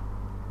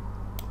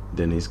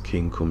 then his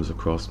king comes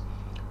across?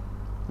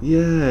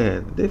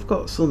 Yeah, they've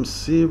got some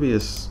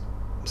serious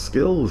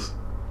skills.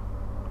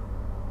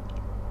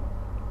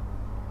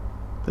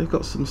 They've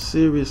got some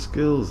serious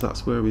skills.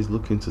 That's where he's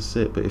looking to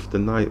sit, but if the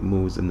knight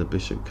moves, then the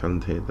bishop can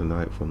take the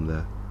knight from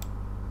there.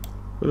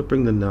 I'm going to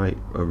bring the knight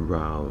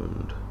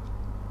around.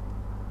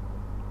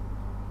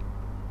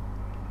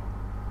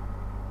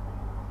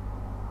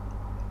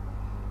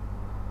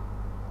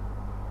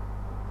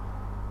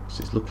 So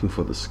he's looking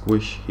for the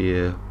squish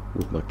here,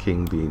 with my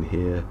king being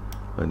here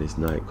and his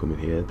knight coming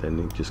here. Then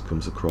he just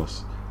comes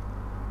across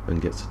and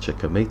gets a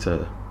checkmate.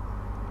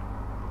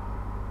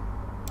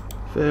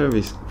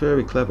 Very,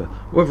 very clever.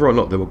 Whether or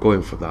not they were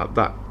going for that,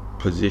 that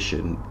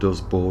position does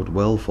bode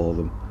well for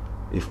them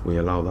if we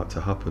allow that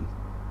to happen.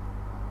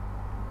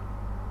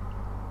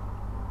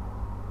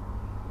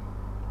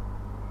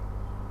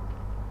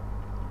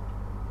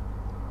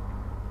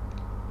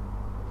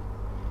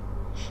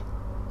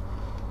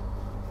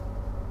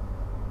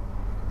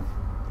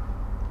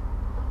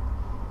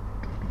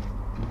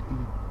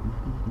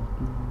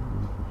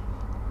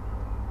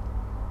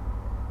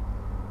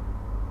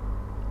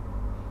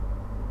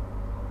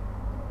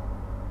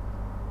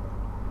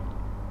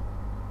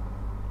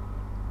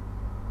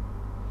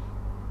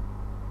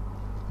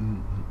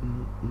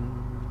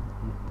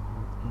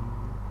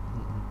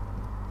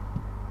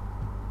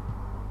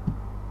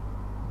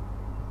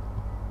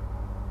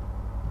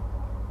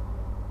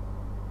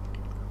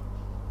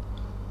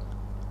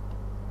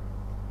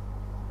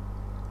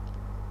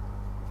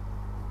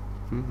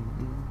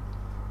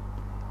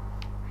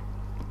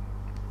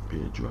 Be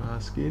a dry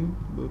skin.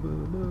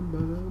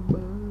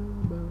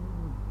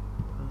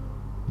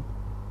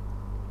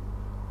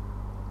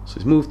 So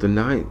he's moved the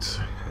knight,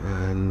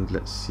 and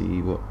let's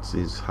see what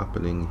is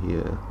happening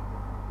here.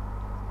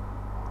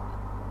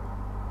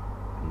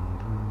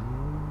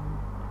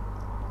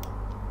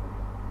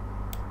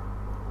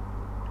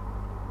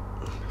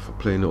 If I'm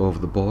playing it over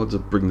the boards, I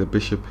bring the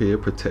bishop here,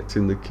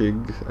 protecting the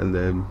king, and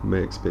then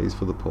make space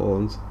for the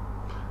pawns.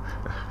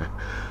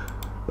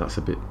 That's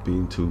a bit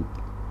being too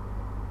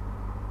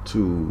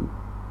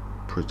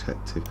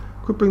protective.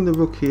 Could bring the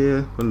rook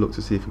here and look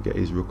to see if we get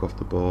his rook off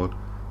the board.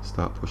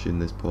 Start pushing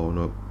this pawn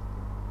up.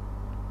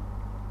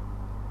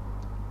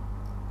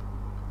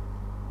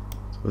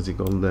 So has he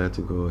gone there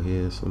to go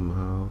here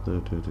somehow?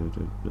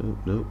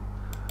 No.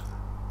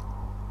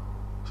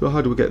 So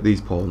how do we get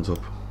these pawns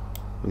up?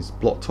 He's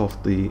blocked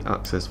off the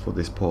access for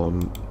this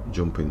pawn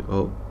jumping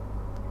up.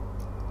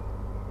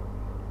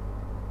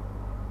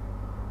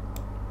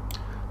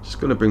 Just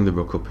going to bring the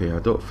rook up here. I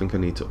don't think I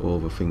need to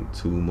overthink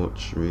too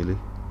much really.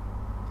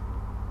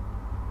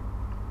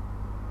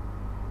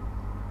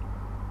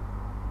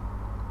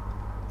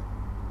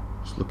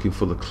 Just looking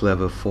for the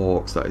clever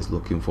forks that he's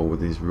looking for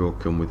with his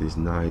rook and with his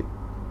knight.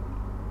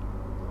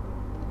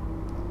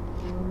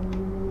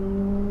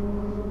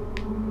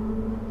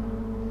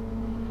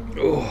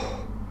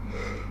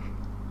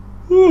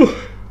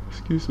 Oh,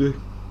 excuse me.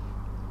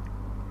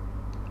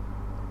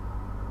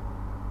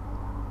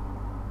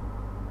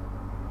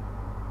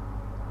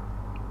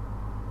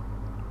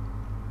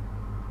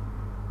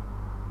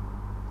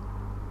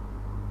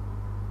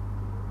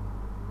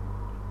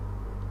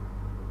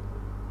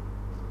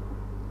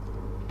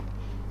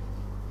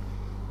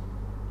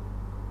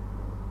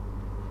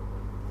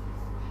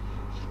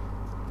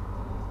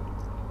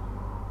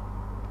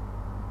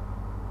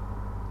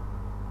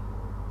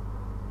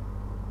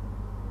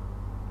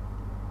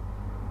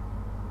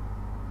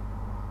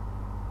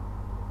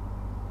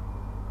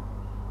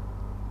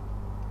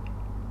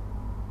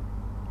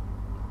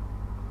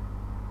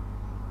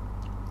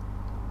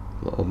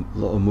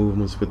 Lot of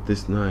movements with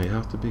this knight. You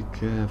have to be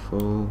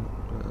careful.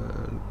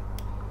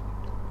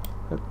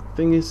 The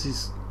thing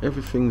is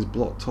everything's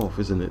blocked off,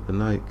 isn't it? The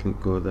knight can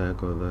go there,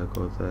 go there,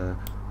 go there.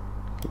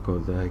 Can't go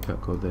there,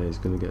 can't go there. He's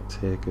going to get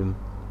taken.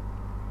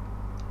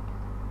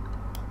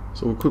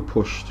 So we could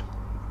push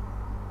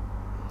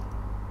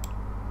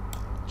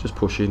just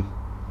pushing.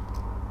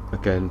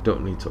 Again,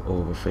 don't need to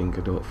overthink,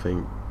 I don't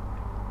think.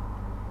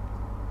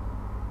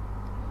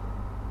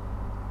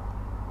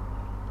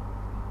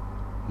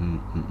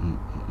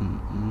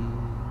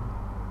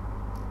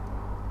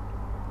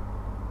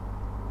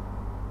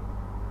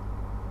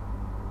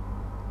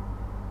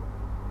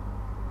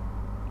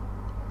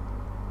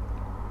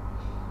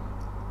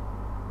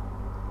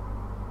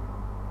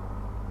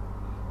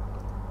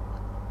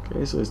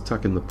 Okay, so it's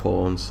attacking the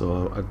pawn,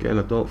 so again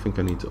I don't think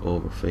I need to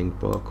overthink,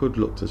 but I could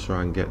look to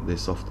try and get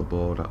this off the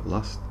board at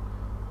last.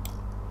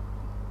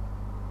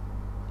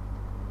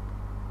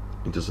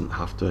 It doesn't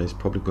have to, it's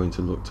probably going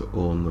to look to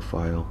own the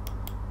file,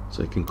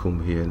 so he can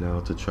come here now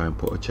to try and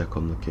put a check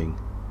on the king.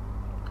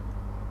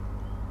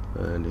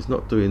 And he's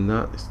not doing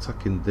that, he's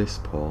attacking this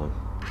pawn.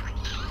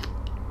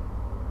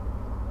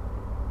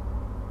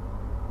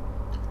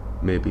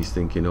 Maybe he's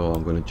thinking, oh,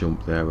 I'm going to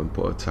jump there and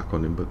put an attack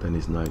on him, but then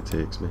his knight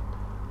takes me.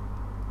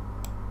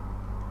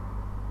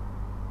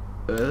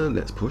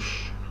 Let's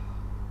push.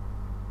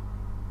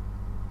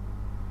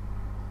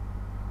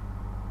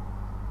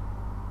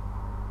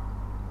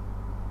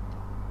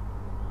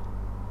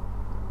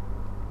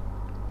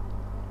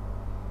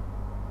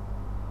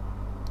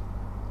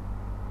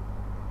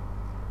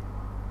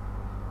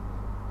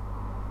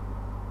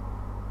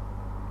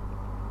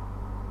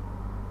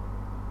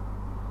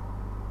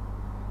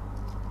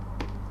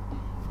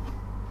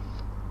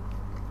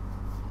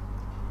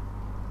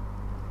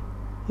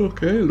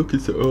 Okay,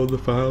 looking to own the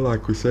file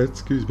like we said,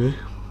 excuse me.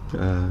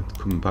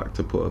 Coming back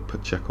to put a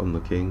check on the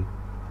king.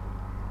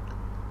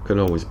 Can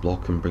always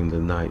block and bring the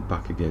knight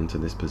back again to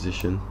this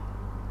position.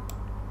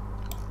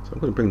 So I'm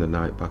going to bring the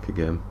knight back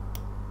again.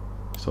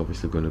 It's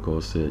obviously going to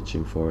go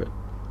searching for it.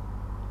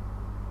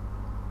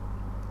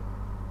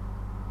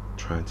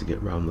 Trying to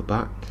get round the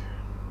back.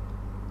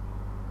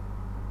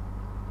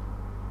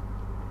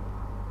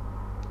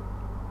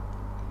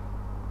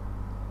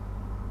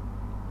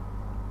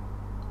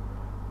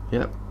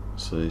 Yep,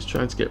 so he's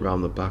trying to get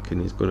round the back,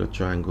 and he's going to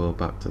try and go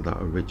back to that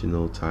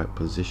original type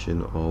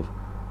position of,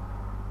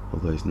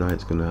 although his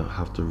knight's going to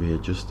have to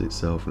readjust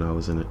itself now,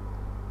 isn't it?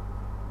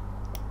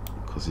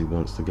 Because he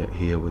wants to get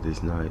here with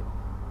his knight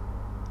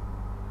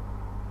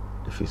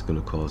if he's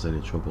going to cause any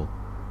trouble.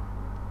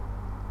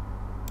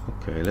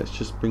 Okay, let's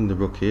just bring the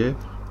rook here.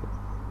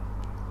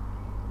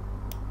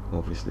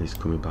 Obviously he's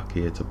coming back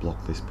here to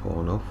block this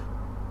pawn off.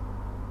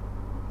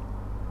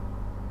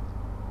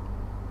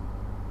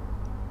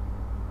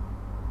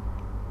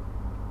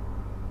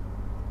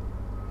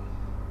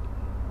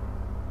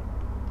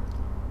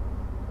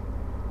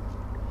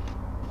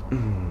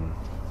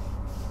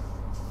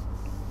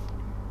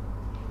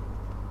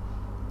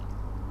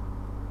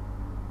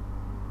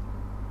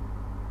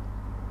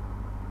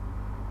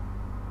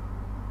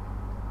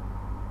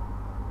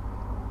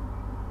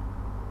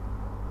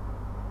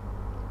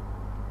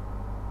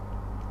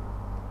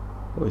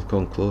 Oh, he's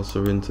gone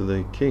closer into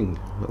the king.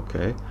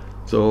 Okay,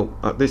 so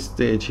at this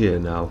stage here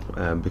now,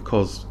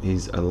 because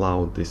he's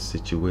allowed this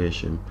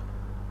situation,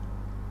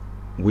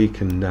 we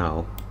can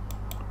now,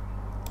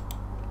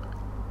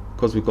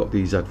 because we've got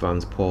these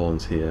advanced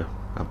pawns here,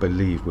 I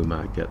believe we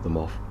might get them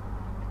off.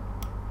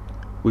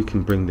 We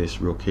can bring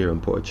this rook here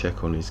and put a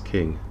check on his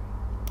king.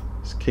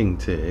 His king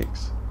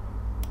takes.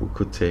 We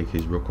could take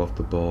his rook off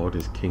the board.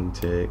 His king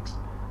takes,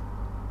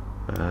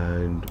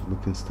 and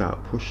we can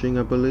start pushing,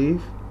 I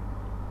believe.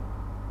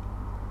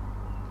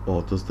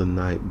 Or does the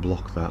knight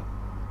block that?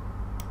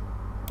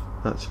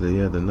 Actually,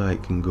 yeah, the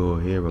knight can go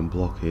here and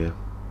block here.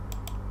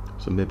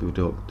 So maybe we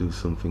don't do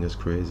something as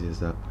crazy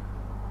as that.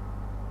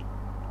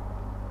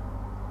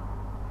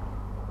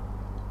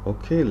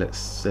 Okay, let's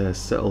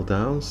settle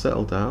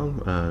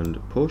down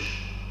and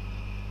push.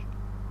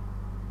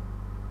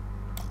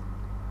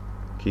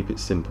 Keep it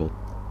simple.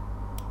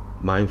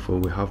 Mindful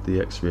we have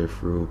the x-ray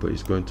through, but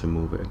he's going to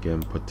move it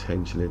again,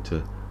 potentially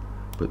to,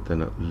 but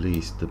then at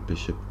least the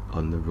bishop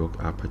and the rook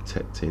are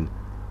protecting,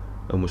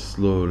 and we're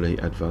slowly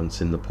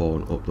advancing the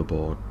pawn up the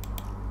board.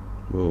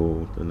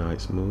 Whoa, the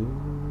knight's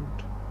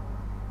moved.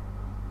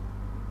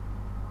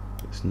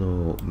 It's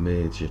no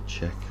major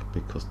check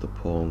because the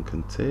pawn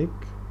can take.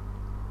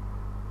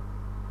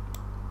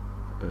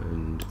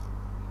 And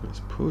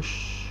let's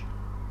push.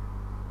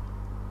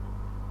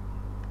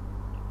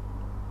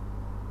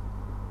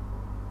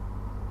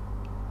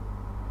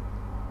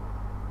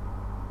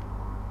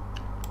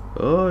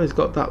 Oh, he's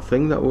got that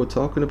thing that we were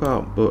talking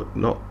about, but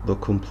not the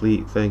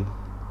complete thing,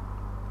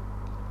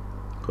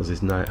 because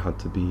his knight had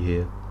to be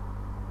here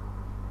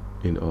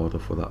in order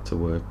for that to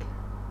work.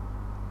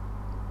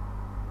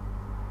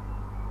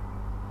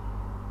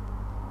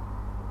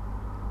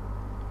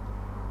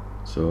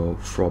 So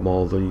from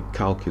all the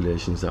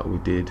calculations that we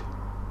did,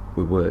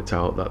 we worked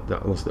out that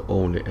that was the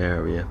only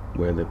area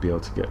where they'd be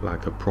able to get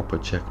like a proper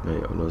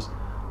checkmate on us,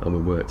 and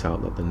we worked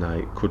out that the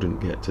knight couldn't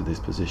get to this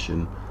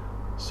position.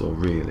 So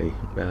really,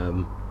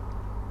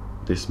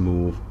 this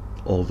move,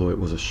 although it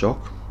was a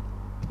shock,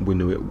 we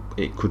knew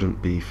it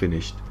couldn't be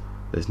finished.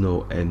 There's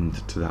no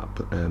end to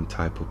that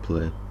type of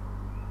play.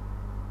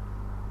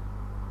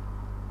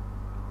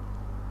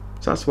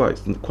 So that's why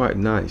it's quite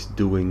nice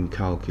doing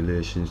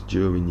calculations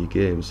during your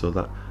game, so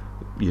that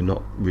you're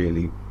not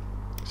really.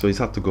 So he's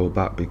had to go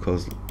back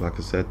because, like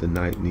I said, the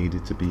knight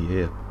needed to be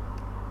here.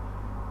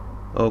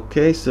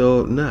 Okay,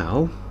 so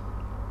now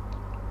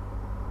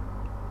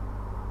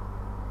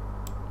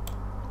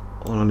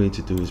all I need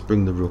to do is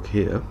bring the rook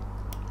here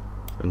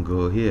and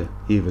go here.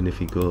 Even if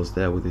he goes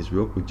there with his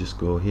rook, we just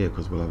go here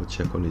because we'll have a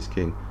check on his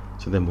king.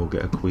 So then we'll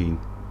get a queen.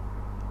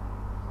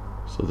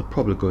 So they're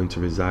probably going to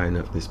resign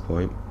at this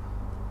point.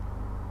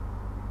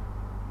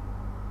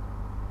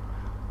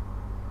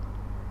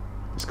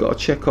 It's got a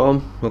check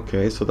on.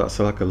 Okay, so that's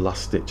like a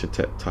last ditch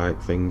attempt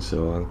type thing.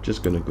 So I'm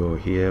just going to go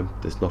here.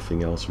 There's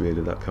nothing else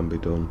really that can be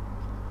done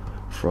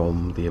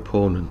from the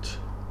opponent.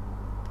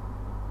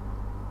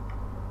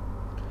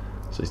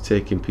 So he's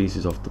taking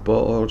pieces off the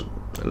board,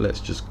 and let's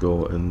just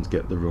go and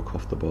get the rook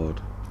off the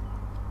board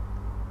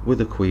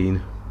with a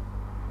queen.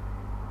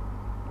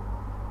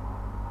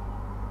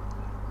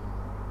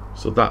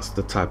 So that's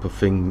the type of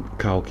thing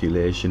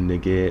calculation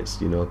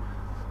negates. You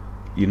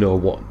know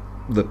what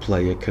the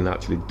player can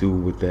actually do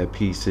with their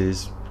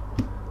pieces.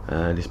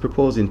 And he's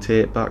proposing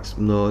take backs.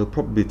 No, he'll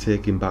probably be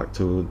taking back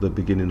to the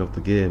beginning of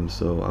the game,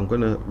 so I'm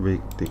gonna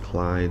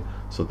decline.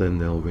 So then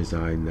they'll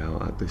resign now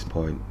at this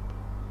point.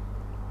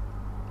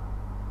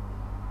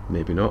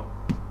 Maybe not.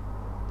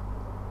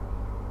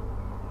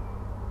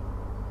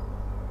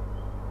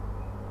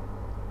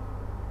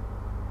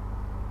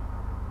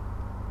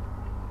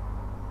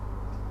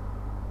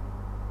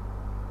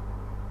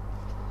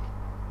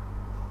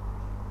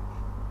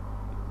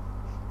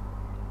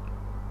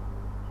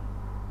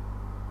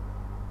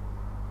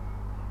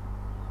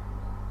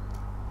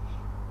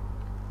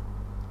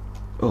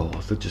 Oh,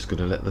 they're just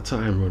gonna let the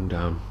time run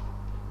down.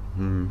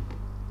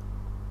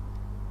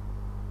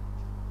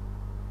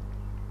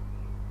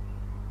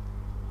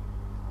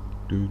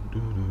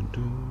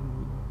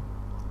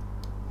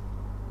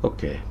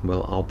 Okay,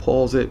 well, I'll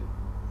pause it.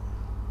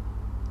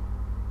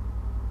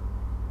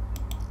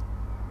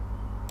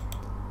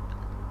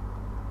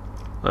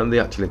 And they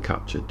actually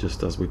captured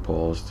just as we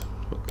paused.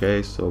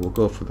 Okay, so we'll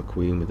go for the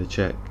queen with a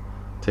check,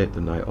 take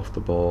the knight off the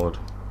board,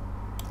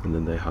 and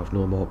then they have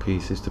no more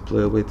pieces to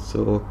play with,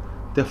 so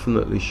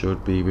definitely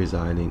should be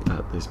resigning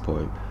at this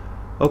point.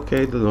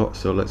 Okay, they're not,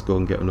 so let's go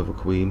and get another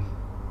queen.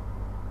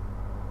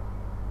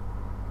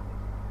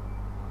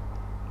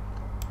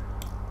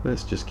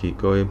 Let's just keep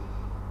going.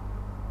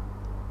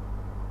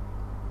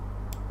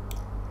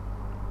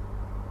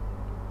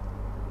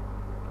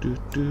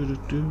 Just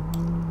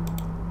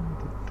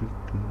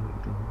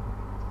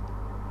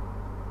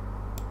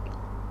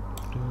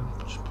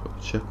put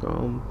a check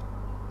on.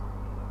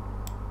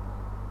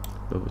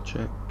 Another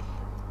check.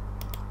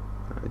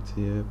 Right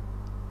here.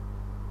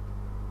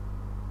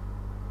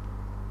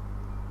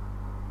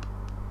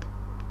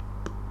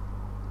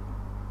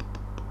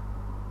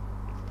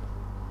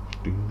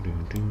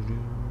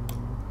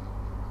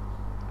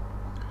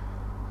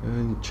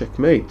 And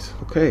checkmate.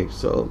 Okay,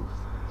 so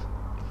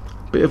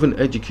bit of an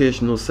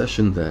educational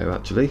session there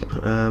actually.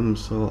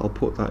 So I'll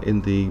put that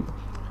in the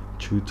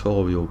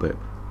tutorial bit,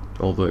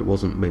 although it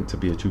wasn't meant to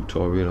be a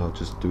tutorial. I was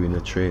just doing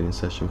a training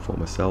session for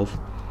myself.